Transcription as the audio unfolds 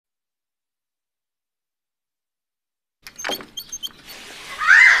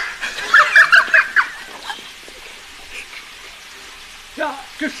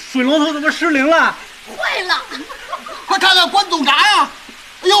这水龙头怎么失灵了？坏了！快看看关总闸呀！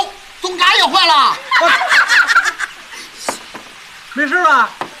哎呦，总闸也坏了！没事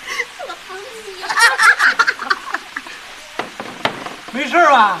吧？老几，没事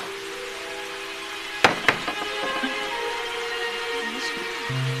吧？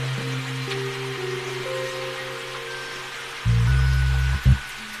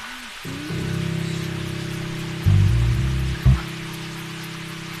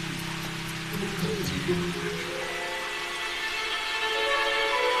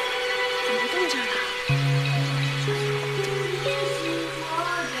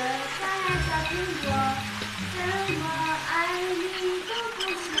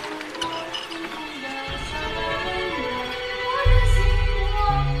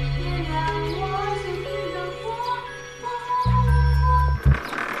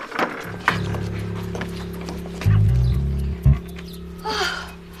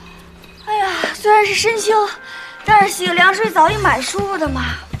虽然是深秋，但是洗个凉水澡也蛮舒服的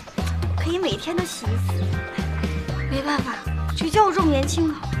嘛，可以每天都洗一次。没办法，谁叫我这么年轻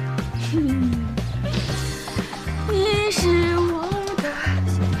啊？你是我的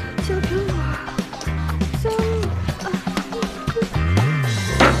小苹果。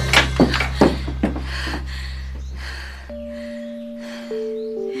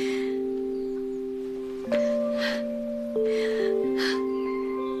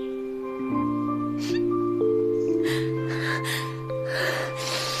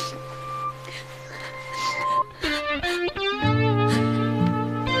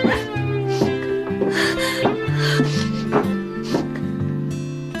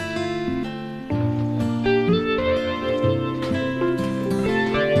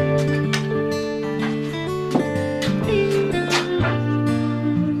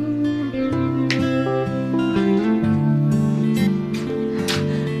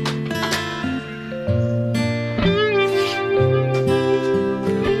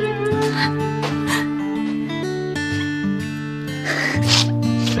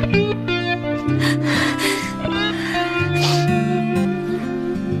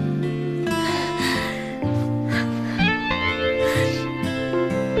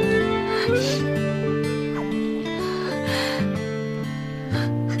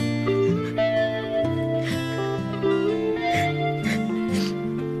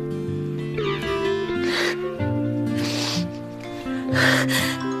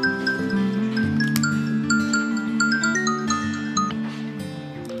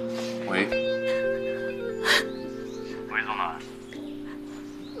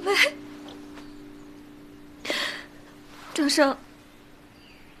张生，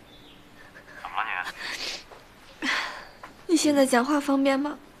怎么了你？你现在讲话方便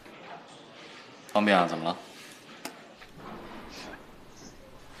吗？方便啊，怎么了？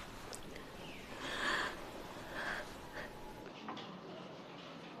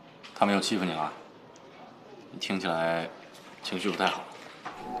他没有欺负你啊？你听起来情绪不太好。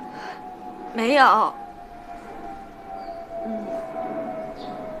没有。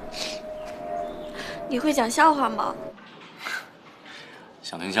你会讲笑话吗？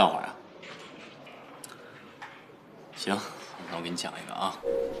想听笑话呀？行，那我给你讲一个啊。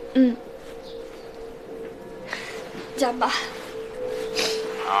讲吧。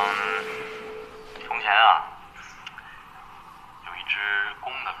从前啊，有一只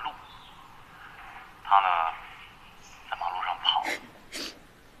公的鹿，它呢在马路上跑，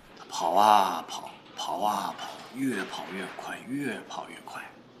它跑啊跑，跑啊跑，越跑越快，越跑越快。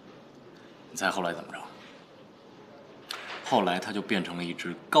你猜后来怎么着？后来它就变成了一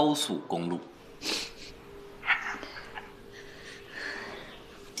只高速公路。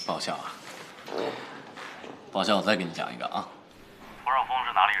不好笑啊！不好笑，我再给你讲一个啊。胡少峰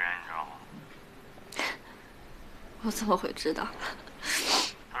是哪里人，你知道吗？我怎么会知道？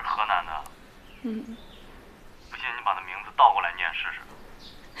他是河南的。不信你把他名字倒过来念试试。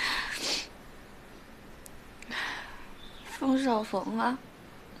冯绍峰啊。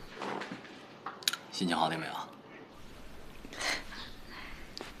心情好点没有？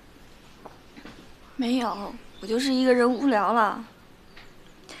没有，我就是一个人无聊了。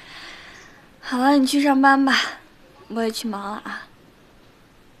好了，你去上班吧，我也去忙了啊。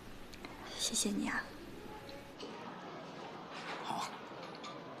谢谢你啊。好，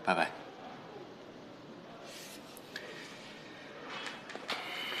拜拜。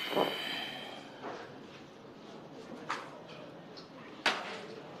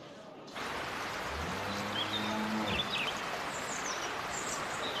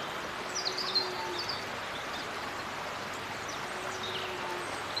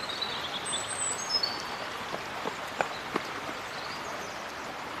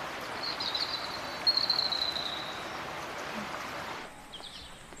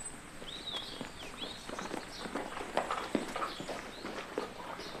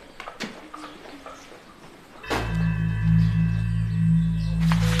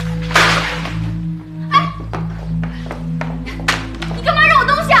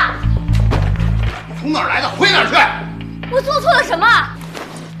从哪儿来的回哪儿去。我做错了什么？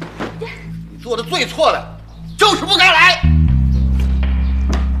你做的最错的就是不该来。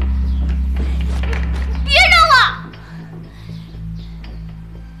别扔我！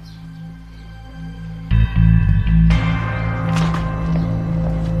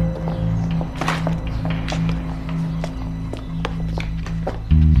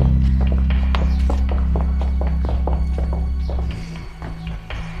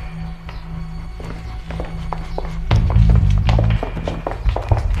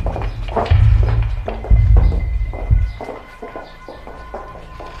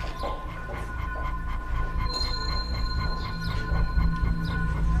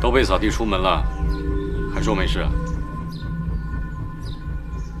都被扫地出门了，还说没事啊？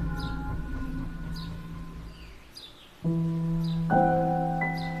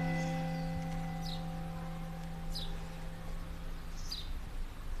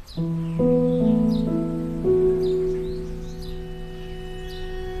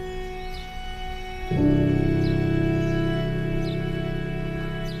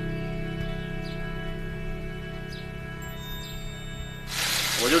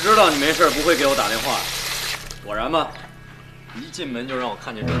我就知道你没事不会给我打电话，果然吧，一进门就让我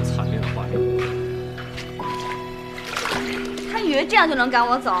看见这么惨烈的画面。他以为这样就能赶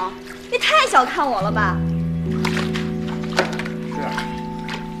我走？也太小看我了吧！是，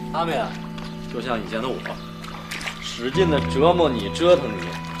他们呀，就像以前的我，使劲的折磨你、折腾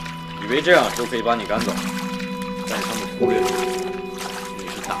你，以为这样就可以把你赶走，但是他们忽略了你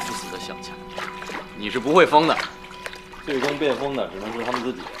是打不死的小强，你是不会疯的。最终变疯的只能是他们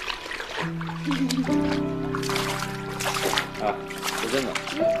自己。啊，说真的，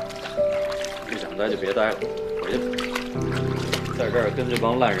不想待就别待了，回去吧。在这儿跟这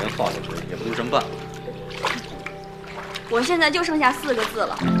帮烂人耗下去也不是什么办法。我现在就剩下4个字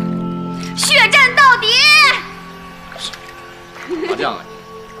了：血战到底！麻将啊！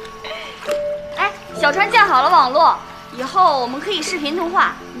哎，小川架好了网络，以后我们可以视频通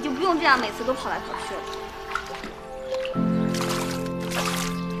话，你就不用这样每次都跑来跑去了。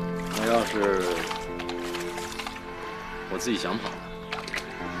那要是我自己想跑呢？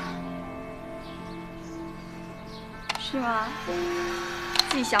是吗？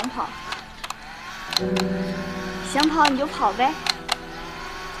自己想跑，想跑你就跑呗。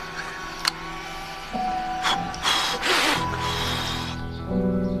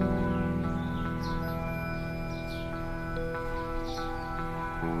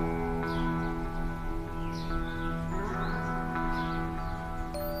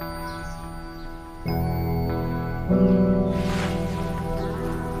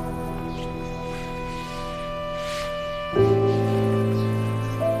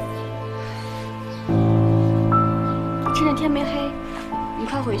趁着天没黑，你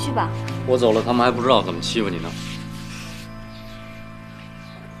快回去吧。我走了，他们还不知道怎么欺负你呢。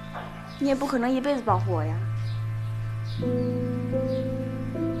你也不可能一辈子保护我呀。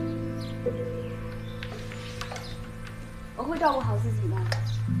我会照顾好自己的，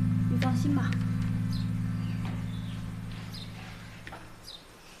你放心吧。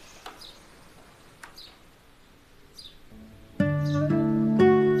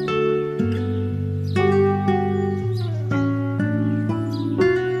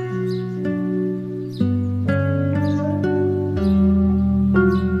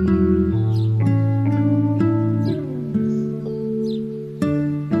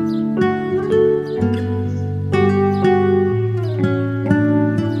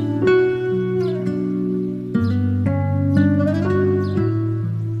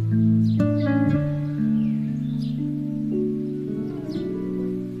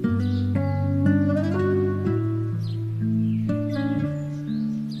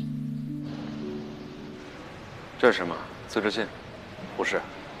这是什么？辞职信？不是，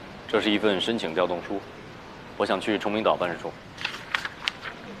这是一份申请调动书，我想去崇明岛办事处。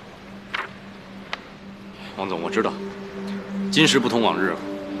王总，我知道，今时不同往日了。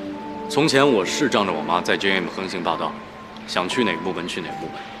从前我是仗着我妈在 JM 横行霸道，想去哪个部门去哪个部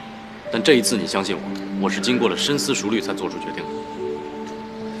门。但这一次，你相信我，我是经过了深思熟虑才做出决定的。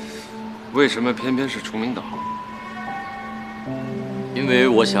为什么偏偏是崇明岛？因为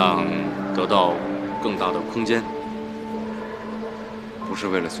我想得到更大的空间。不是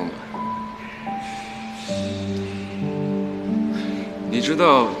为了送暖。你知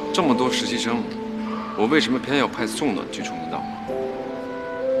道这么多实习生，我为什么偏要派宋暖去崇明岛吗？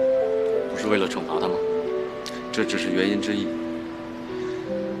不是为了惩罚他吗？这只是原因之一。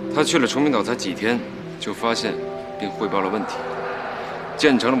他去了崇明岛才几天，就发现并汇报了问题，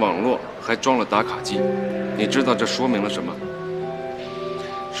建成了网络，还装了打卡机。你知道这说明了什么？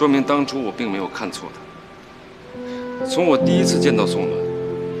说明当初我并没有看错他。从我第一次见到宋暖，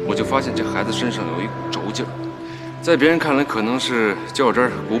我就发现这孩子身上有一股轴劲儿，在别人看来可能是较真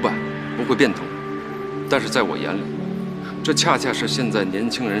儿、古板，不会变通，但是在我眼里，这恰恰是现在年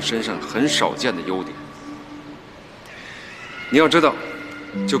轻人身上很少见的优点。你要知道，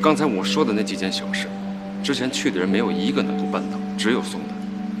就刚才我说的那几件小事，之前去的人没有一个能够办到，只有宋暖。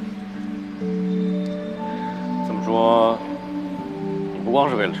这么说，你不光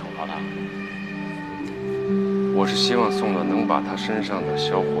是为了惩罚他，我是希望宋暖能把他身上的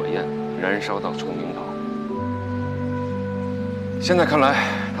小火焰燃烧到崇明岛。现在看来，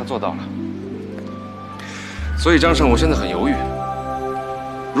他做到了。所以张胜，我现在很犹豫。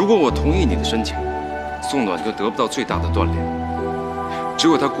如果我同意你的申请，宋暖就得不到最大的锻炼。只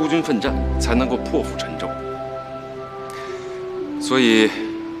有他孤军奋战，才能够破釜沉舟。所以，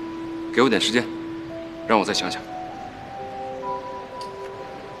给我点时间，让我再想想。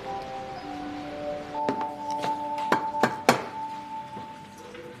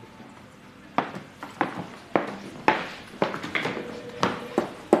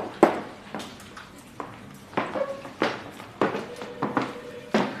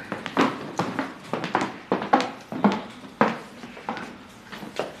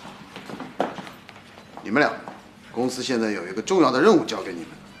你们俩，公司现在有一个重要的任务交给你们。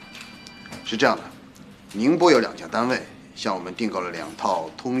是这样的，宁波有2家单位向我们订购了2套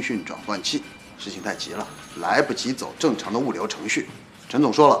通讯转换器，事情太急了，来不及走正常的物流程序。陈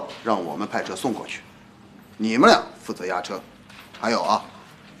总说了，让我们派车送过去，你们俩负责押车。还有啊，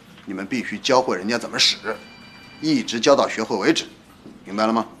你们必须教会人家怎么使，一直教到学会为止，明白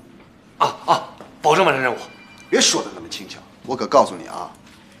了吗？保证完成任务。别说的那么轻巧，我可告诉你啊，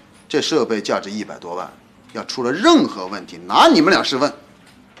这设备价值100多万，要出了任何问题，拿你们俩试问。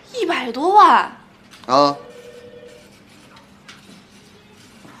100多万啊！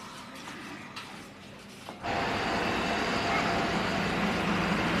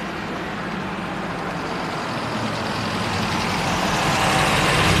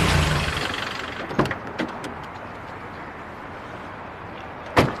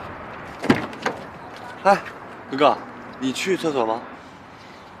哎，哥哥，你去厕所吗？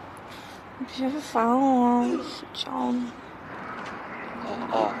别烦我啊，睡觉呢。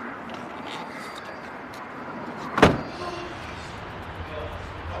哦。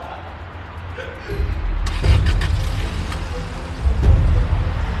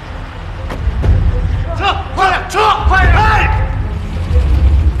车，快点！车，快点！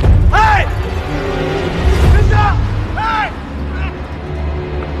哎！停下！哎！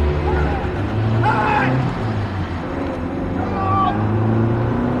哎！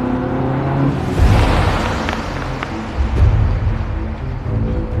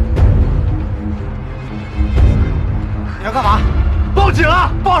你要干嘛？报警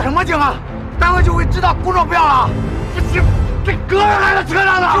啊！报什么警啊？单位就会知道公众不要了。不行，这哥们还在车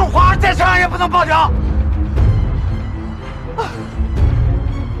上呢，就是皇上在车上也不能报警。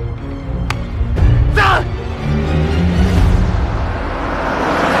站！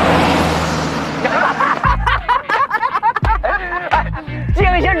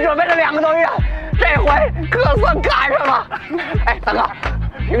精心准备了2个多月，这回可算赶上了。哎，大哥，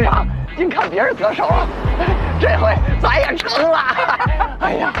平常净看别人得手了，这回咱也成了。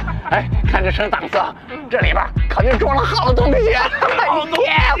哎呀，哎，看这车档次，这里边肯定装了好的东西。耶，发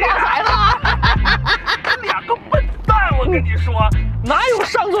财了！2个笨蛋，我跟你说，哪有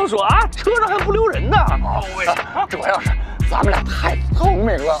上厕所啊？车上还不留人呢。主要是咱们俩太聪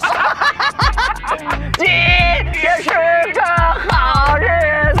明了。今天是个好日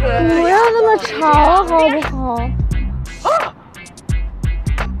子。不要那么吵，好不好？啊！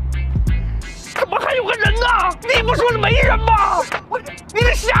怎么还有个人呢？你不说是没人吗？你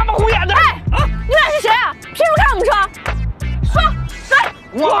这瞎蒙胡眼的！哎，你俩是谁啊？凭什么开我们车？说，谁？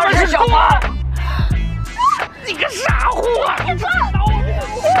我们是小芳。你个傻货！你知道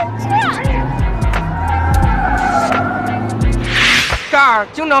这儿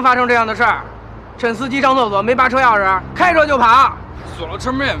经常发生这样的事儿，趁司机上厕所没拔车钥匙，开车就跑。锁了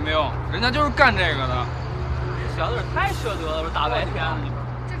车门也没用，人家就是干这个的。这小子太缺德了，大白天的。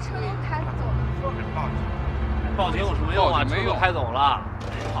这车都开走了。报警有什么用啊？车都开走了，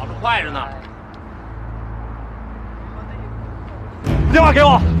跑得快着呢。电话给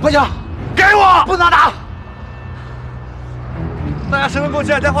我，不行，给我，不能打。大家谁能给我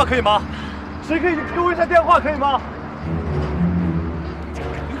接电话可以吗？谁可以给我一下电话可以吗？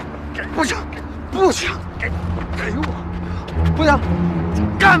不行，不行，给我，不行，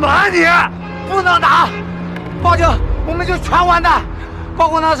干嘛你？不能打，报警我们就全完蛋，包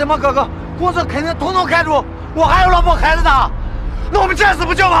括那什么哥哥，公司肯定统统开除，我还有老婆孩子呢。那我们见死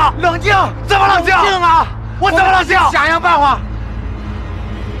不救吗？冷静，怎么冷静？冷静啊！我怎么能行？想想办法。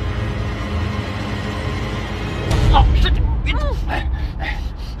哦，是你，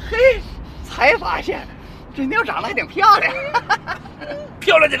嘿，才发现这妞长得还挺漂亮。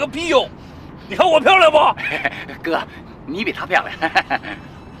漂亮你个屁哟！你看我漂亮不？哥，你比她漂亮。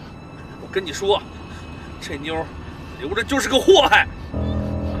我跟你说，这妞留着就是个祸害。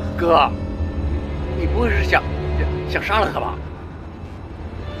哥，你不会是想杀了她吧？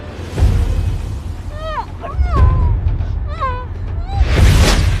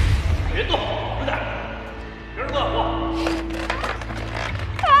别动，快点，别乱我。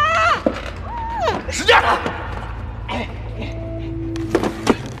使劲！哎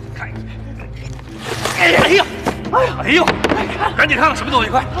呀！哎呦！赶紧看看什么东西，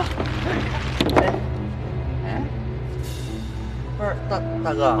快！不是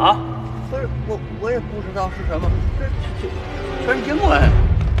大哥啊，不是我也不知道是什么，这全是英文。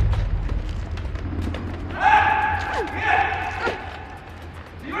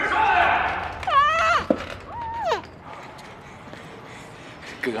里边上来！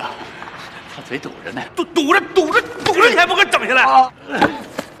哥，他嘴堵着呢。堵着，你还不给整下来？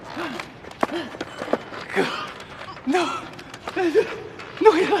哥，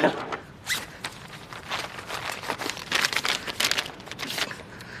弄下来了。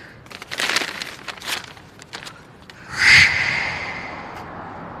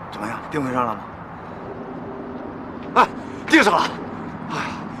怎么样，定位上了吗？哎，定上了。哎呀，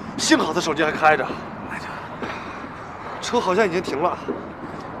幸好他手机还开着。哎呀，车好像已经停了，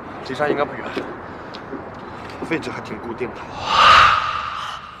离山应该不远，位置还挺固定的。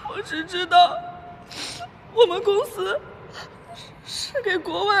我只知道，我们公司是给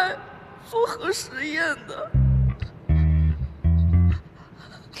国外做核实验的。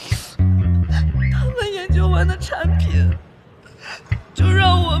他们研究完的产品，就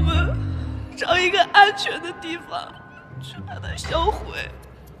让我们找一个安全的地方去把它销毁。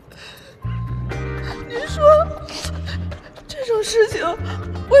您说这种事情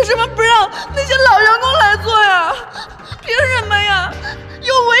为什么不让那些老员工来做呀？凭什么呀？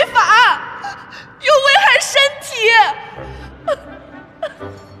又违法，又危害身体。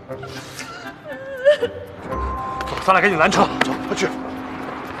走，咱俩赶紧拦车，走，快去。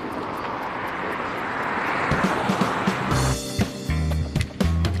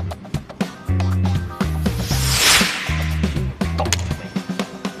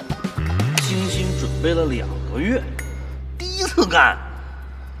精心准备了2个月，第一次干，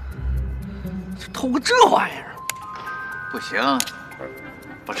偷个这玩意儿。不行，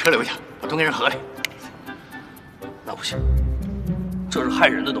把车留下，我扔给人河里。那不行，这是害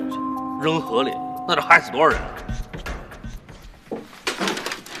人的东西，扔河里那得害死多少人？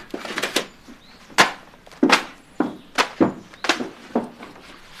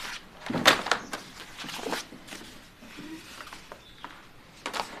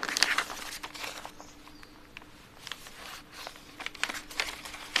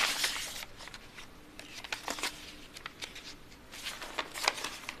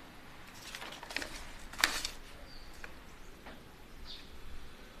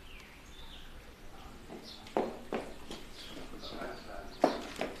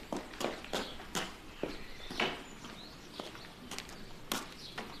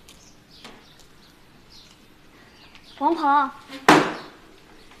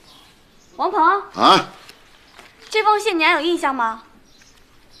王鹏啊，这封信你还有印象吗？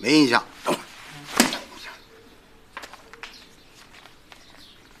没印象。等会儿，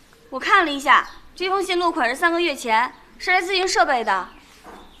我看了一下，这封信落款是3个月前，是来咨询设备的。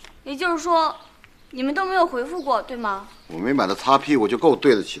也就是说，你们都没有回复过，对吗？我没把它擦屁股就够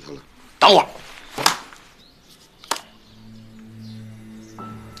对得起他了。等会儿。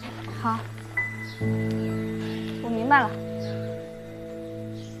好，我明白了。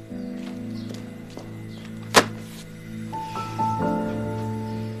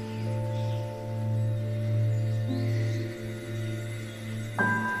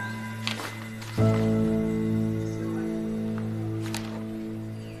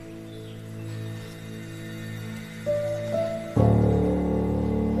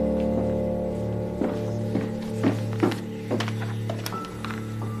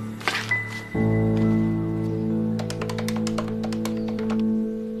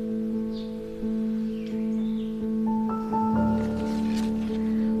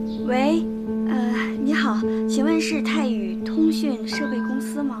喂，你好，请问是泰宇通讯设备公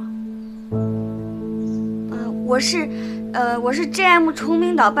司吗？我是 GM 崇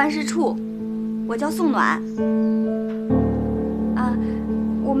明岛办事处，我叫宋暖。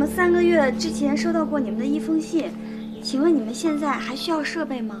我们3个月之前收到过你们的一封信，请问你们现在还需要设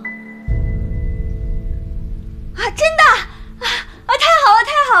备吗？啊，真的太好了，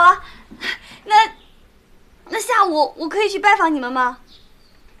太好了！那下午我可以去拜访你们吗？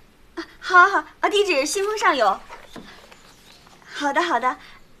好，地址信封上有。好的，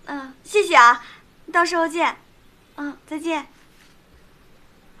谢谢啊，到时候见。再见。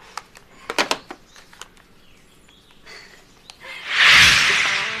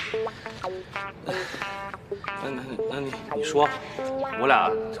那你说，我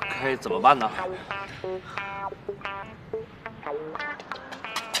俩该怎么办呢？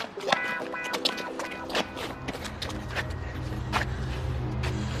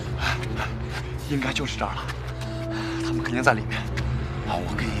应该就是这儿了，他们肯定在里面。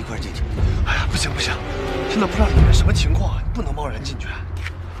我跟你一块进去。哎呀，不行，现在不知道里面什么情况，你不能贸然进去。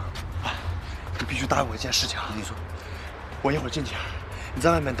你必须答应我一件事情啊！你说，我一会儿进去，你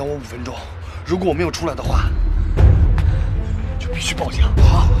在外面等我5分钟。如果我没有出来的话，就必须报警。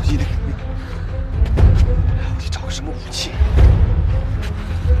好，一定。得找个什么武器？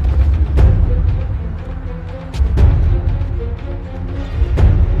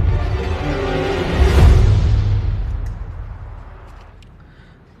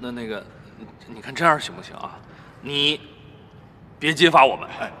那个，你看这样行不行啊？你别揭发我们，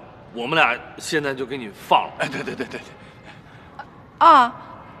我们俩现在就给你放了。对。啊，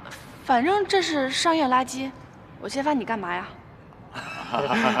反正这是商业垃圾，我揭发你干嘛呀？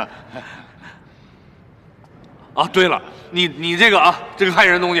啊，对了，你这个这个害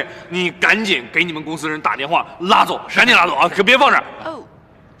人的东西，你赶紧给你们公司人打电话拉走，赶紧拉走啊，可别放这儿。哦，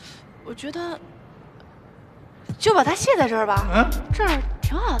我觉得就把它卸在这儿吧，这儿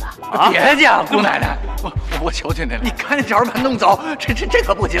挺好的。别介，姑奶奶，我求求你了，你赶紧找人把它弄走，这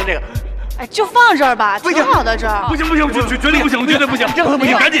可不行，这个。哎，就放这儿吧，挺好的这儿。不行，绝对不行，绝对不行，任何不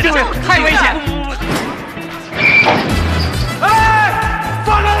行，赶紧的，太危险。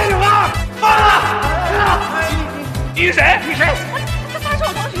放开那女孩！放了！你是谁？他是我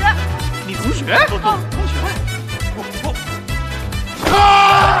同学。你同学？同学。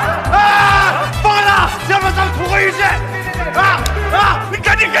放开他！要不然咱们同归于尽！你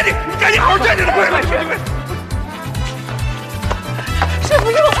赶紧好好站起来！快！师傅，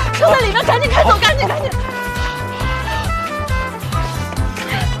车在里面，赶紧开走，赶紧！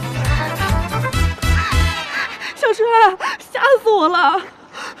小春，吓死我了！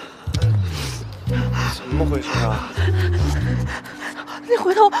怎么回事啊？你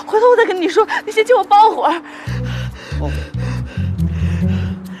回头我再跟你说，你先借我抱会儿。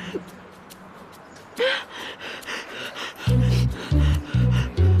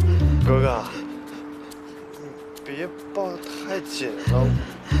哥哥，你别抱太紧了，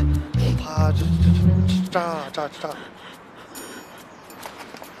我怕这炸。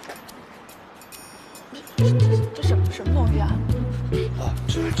这什么东西啊？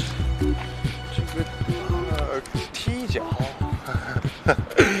这个踢脚。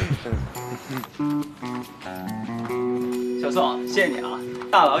小宋，谢谢你啊，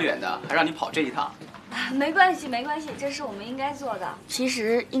大老远的还让你跑这一趟。没关系，这是我们应该做的。其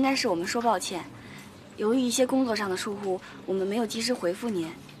实应该是我们说抱歉，由于一些工作上的疏忽，我们没有及时回复您。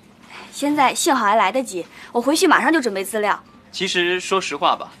现在幸好还来得及，我回去马上就准备资料。其实说实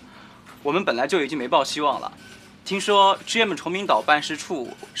话吧，我们本来就已经没抱希望了。听说 GM 崇明岛办事处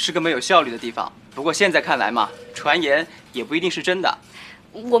是个没有效率的地方，不过现在看来嘛，传言也不一定是真的。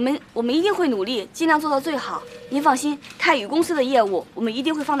我们一定会努力，尽量做到最好。您放心，泰宇公司的业务我们一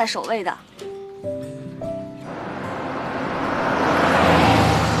定会放在首位的。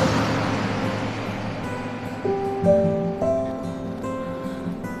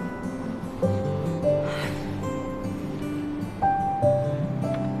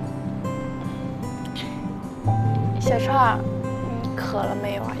小川，你渴了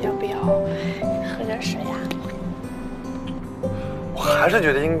没有啊？要不要喝点水呀？我还是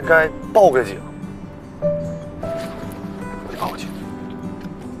觉得应该报个警。你报个警。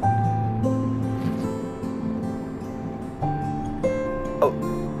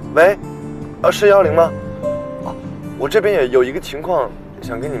喂，是110吗？我这边也有一个情况，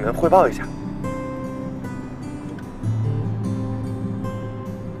想跟你们汇报一下。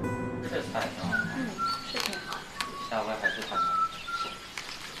这菜挺好，是挺好。下回还是看看。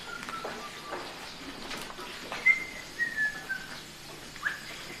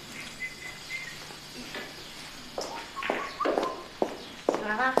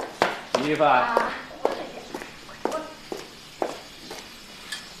来吧。米饭。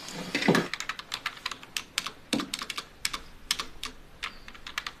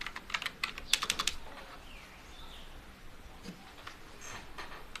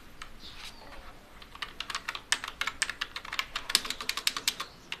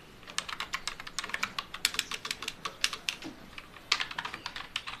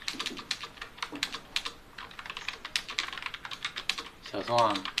通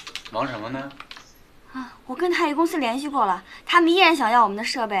啊，忙什么呢？啊，我跟太艺公司联系过了，他们依然想要我们的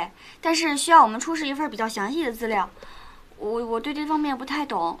设备，但是需要我们出示一份比较详细的资料。我对这方面不太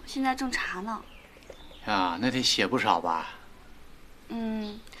懂，现在正查呢。呀，那得写不少吧？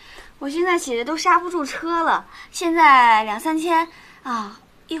我现在写的都刹不住车了，现在2、3千啊，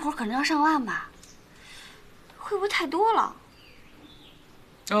一会儿可能要上万吧，会不会太多了？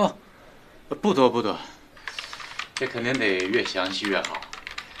哦，不多不多，这肯定得越详细越好。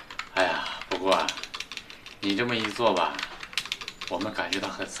哎呀，不过啊，你这么一做吧，我们感觉到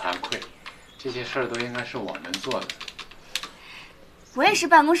很惭愧，这些事儿都应该是我们做的。我也是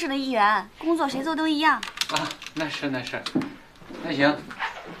办公室的一员，工作谁做都一样。啊，那是，那行，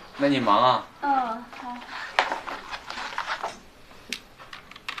那你忙啊。好。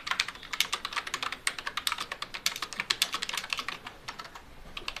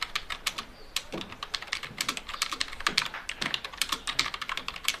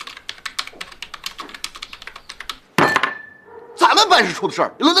咱们办事处的事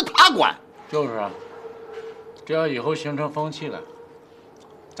儿轮得他管？就是啊，这要以后形成风气了，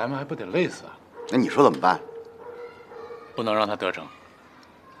咱们还不得累死啊？那你说怎么办？不能让他得逞，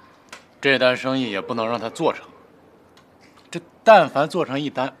这单生意也不能让他做成。这但凡做成一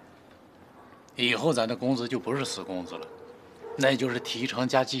单，以后咱的工资就不是死工资了，那就是提成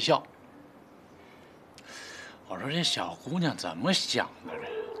加绩效。我说这小姑娘怎么想的呢？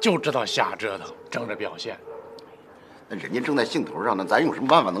就知道瞎折腾，争着表现。那人家正在兴头上呢，咱有什么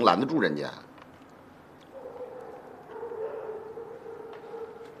办法能拦得住人家？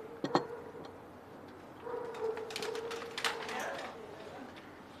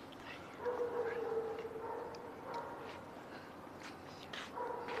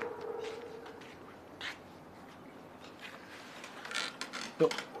哟，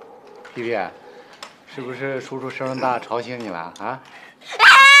皮皮，是不是叔叔声大吵醒你了啊？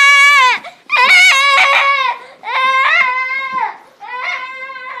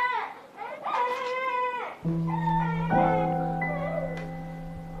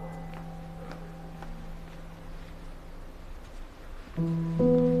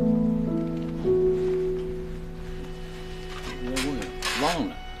忘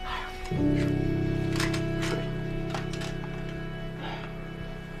了。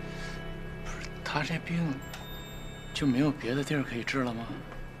他这病就没有别的地儿可以治了吗？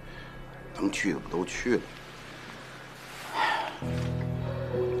能去的不都去了？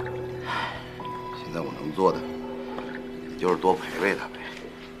现在我能做的，也就是多陪陪他呗。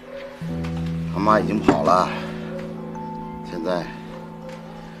他妈已经跑了，现在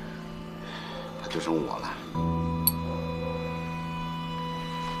他就剩我了。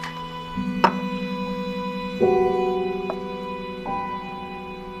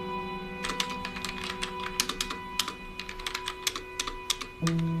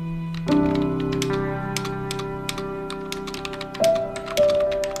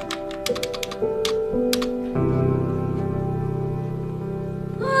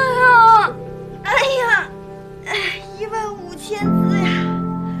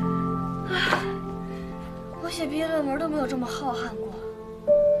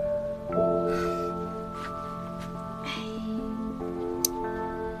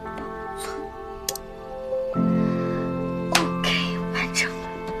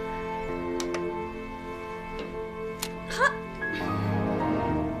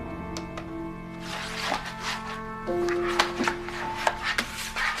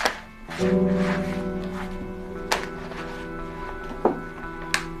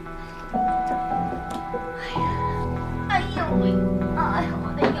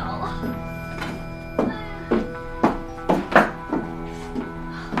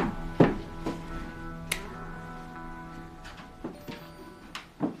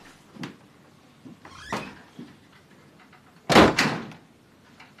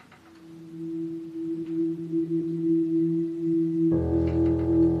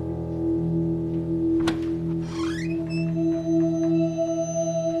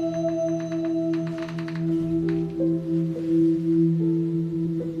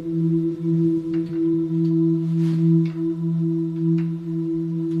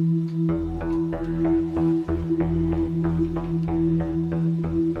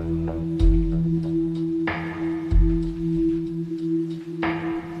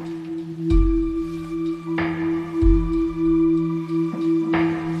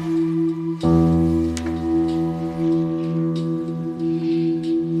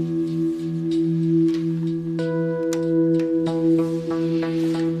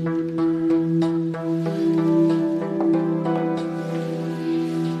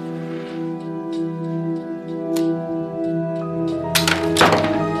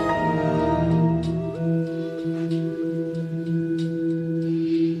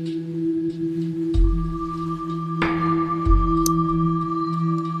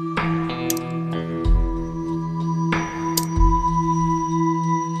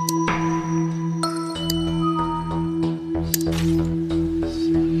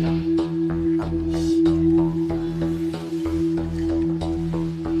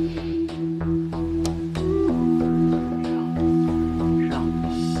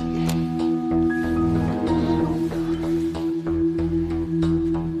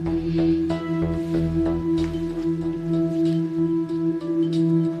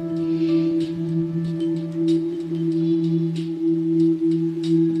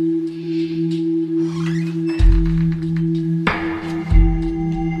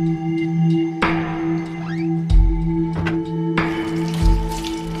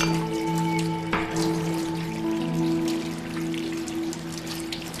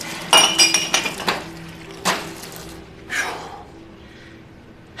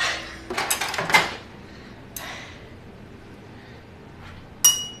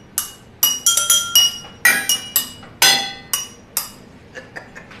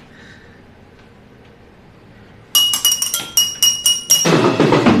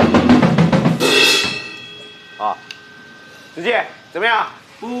啊，子健怎么样？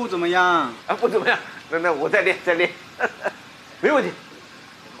不怎么样。啊，不怎么样。那我再练，没问题。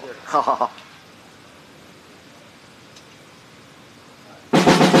好。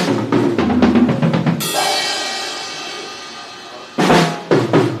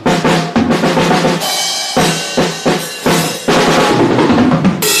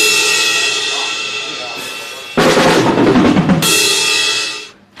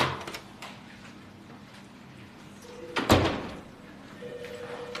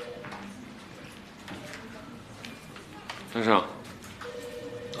张生，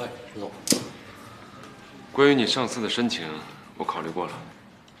哎，陈总，关于你上次的申请，我考虑过了，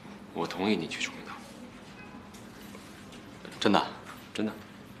我同意你去崇明岛。真的？真的。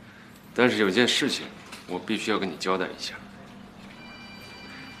但是有件事情，我必须要跟你交代一下。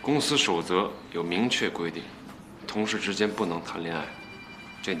公司守则有明确规定，同事之间不能谈恋爱，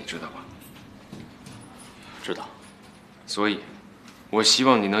这你知道吧？知道。所以，我希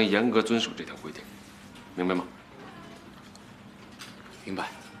望你能严格遵守这条规定，明白吗？明白。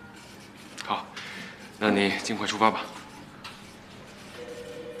好，那你尽快出发吧。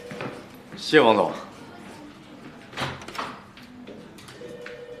谢王总。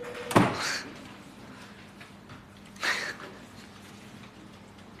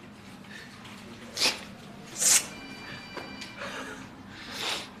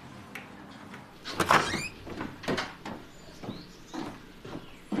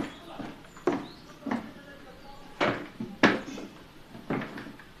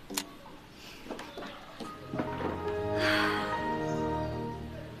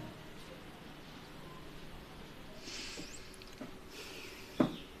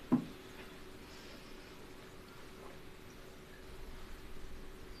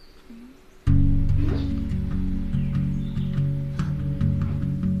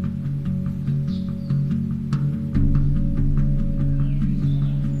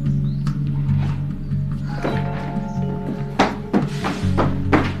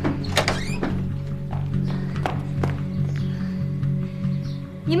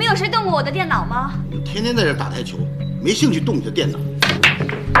你们有谁动过我的电脑吗？我天天在这打台球，没兴趣动你的电脑。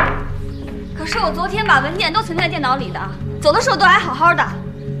可是我昨天把文件都存在电脑里的，走的时候都还好好的。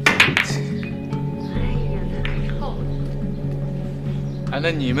哎，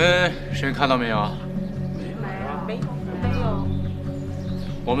那你们谁看到没有？没有。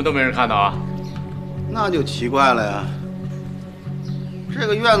我们都没人看到啊？那就奇怪了呀。这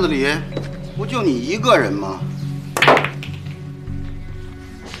个院子里不就你一个人吗？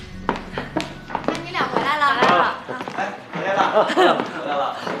你俩回来了。哎，回来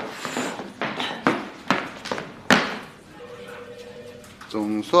了。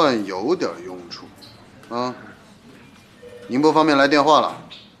总算有点用处，啊！宁波方面来电话了，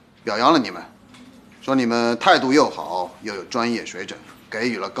表扬了你们，说你们态度又好，又有专业水准，给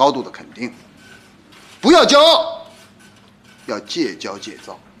予了高度的肯定。不要骄傲，要戒骄戒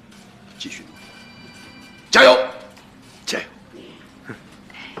躁，继续努力，加油！加油！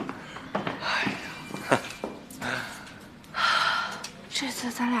这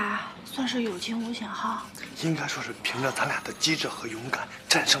次咱俩算是有惊无险哈。应该说是凭着咱俩的机智和勇敢，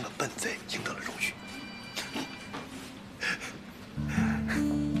战胜了笨贼，赢得了荣誉。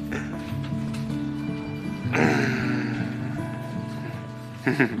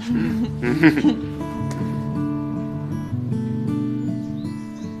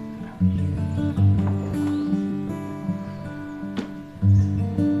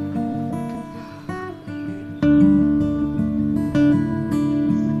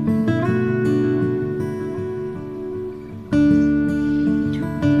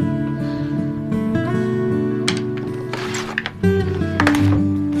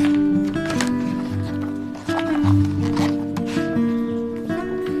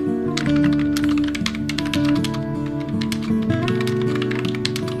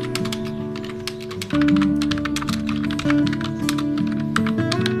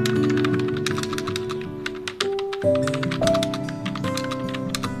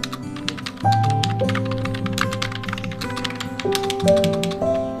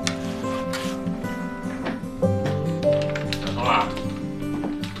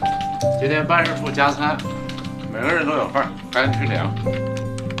今天办事处加餐，每个人都有份，赶紧去领。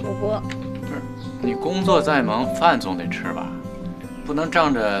我不。不是，你工作再忙，饭总得吃吧？不能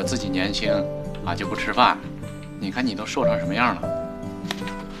仗着自己年轻啊就不吃饭。你看你都瘦成什么样了？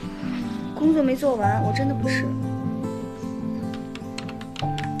工作没做完，我真的不吃。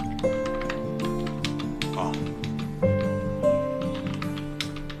啊。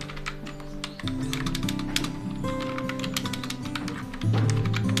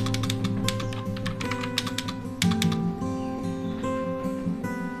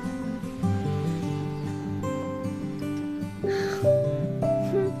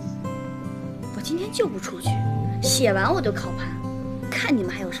就不出去，写完我就考盘，看你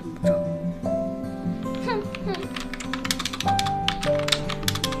们还有什么不中。哼哼。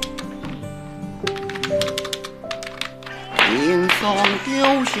天上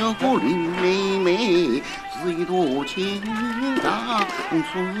掉下个林妹妹，水多情长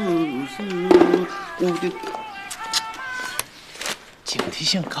处是我的。警惕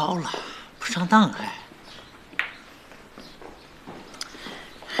性高了，不上当还。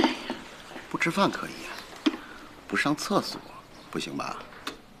哎呀，不吃饭可以呀，不上厕所不行吧？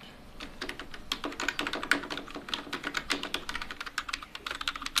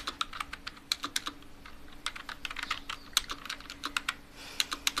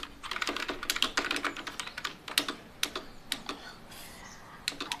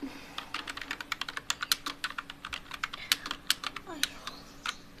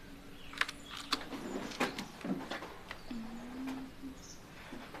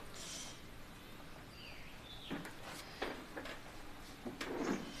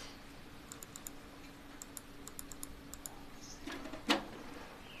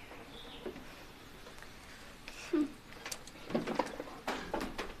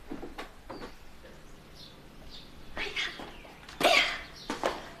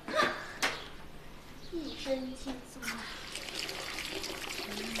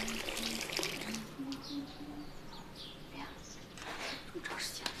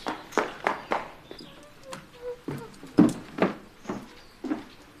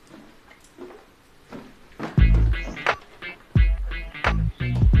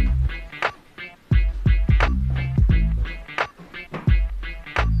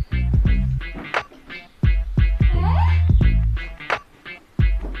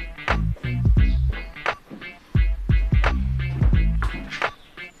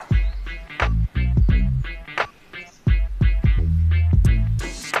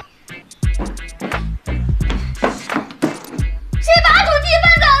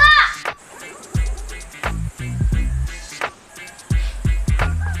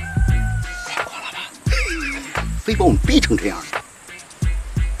非把我们逼成这样的。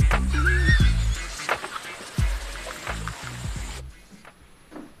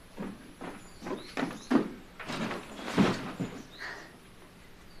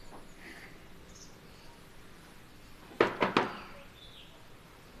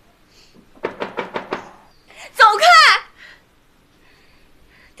走开！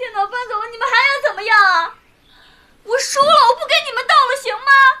电脑搬走了，你们还想怎么样啊？我输了，我不跟你们斗了，行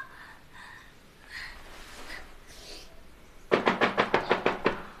吗？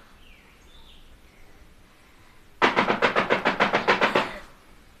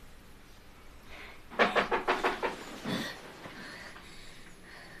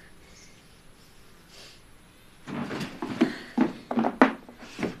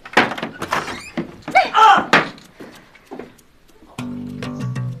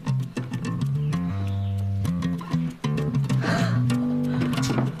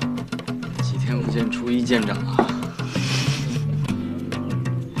见长啊，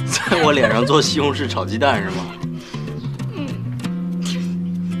在我脸上做西红柿炒鸡蛋是吗？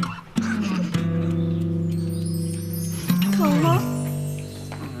疼吗？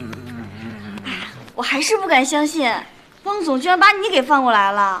我还是不敢相信，汪总居然把你给放过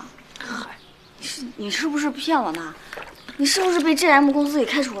来了。你是不是骗我呢？你是不是被 GM 公司给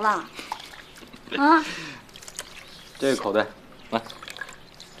开除了？啊？这个口袋，来，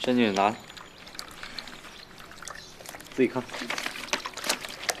伸进去拿。自己看。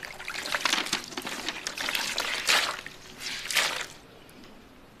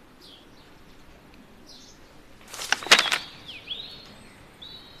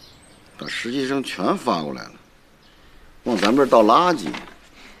把实习生全发过来了，往咱们这儿倒垃圾。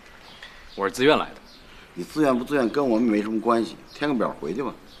我是自愿来的。你自愿不自愿跟我们没什么关系，填个表回去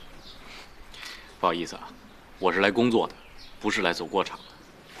吧。不好意思啊，我是来工作的，不是来走过场的。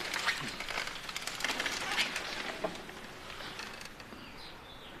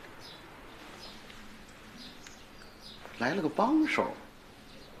来了个帮手，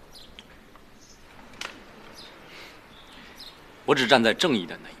我只站在正义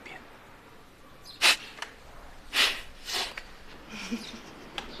的那一边。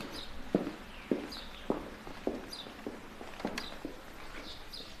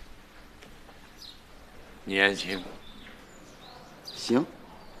年轻，行，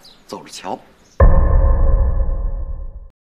走着瞧。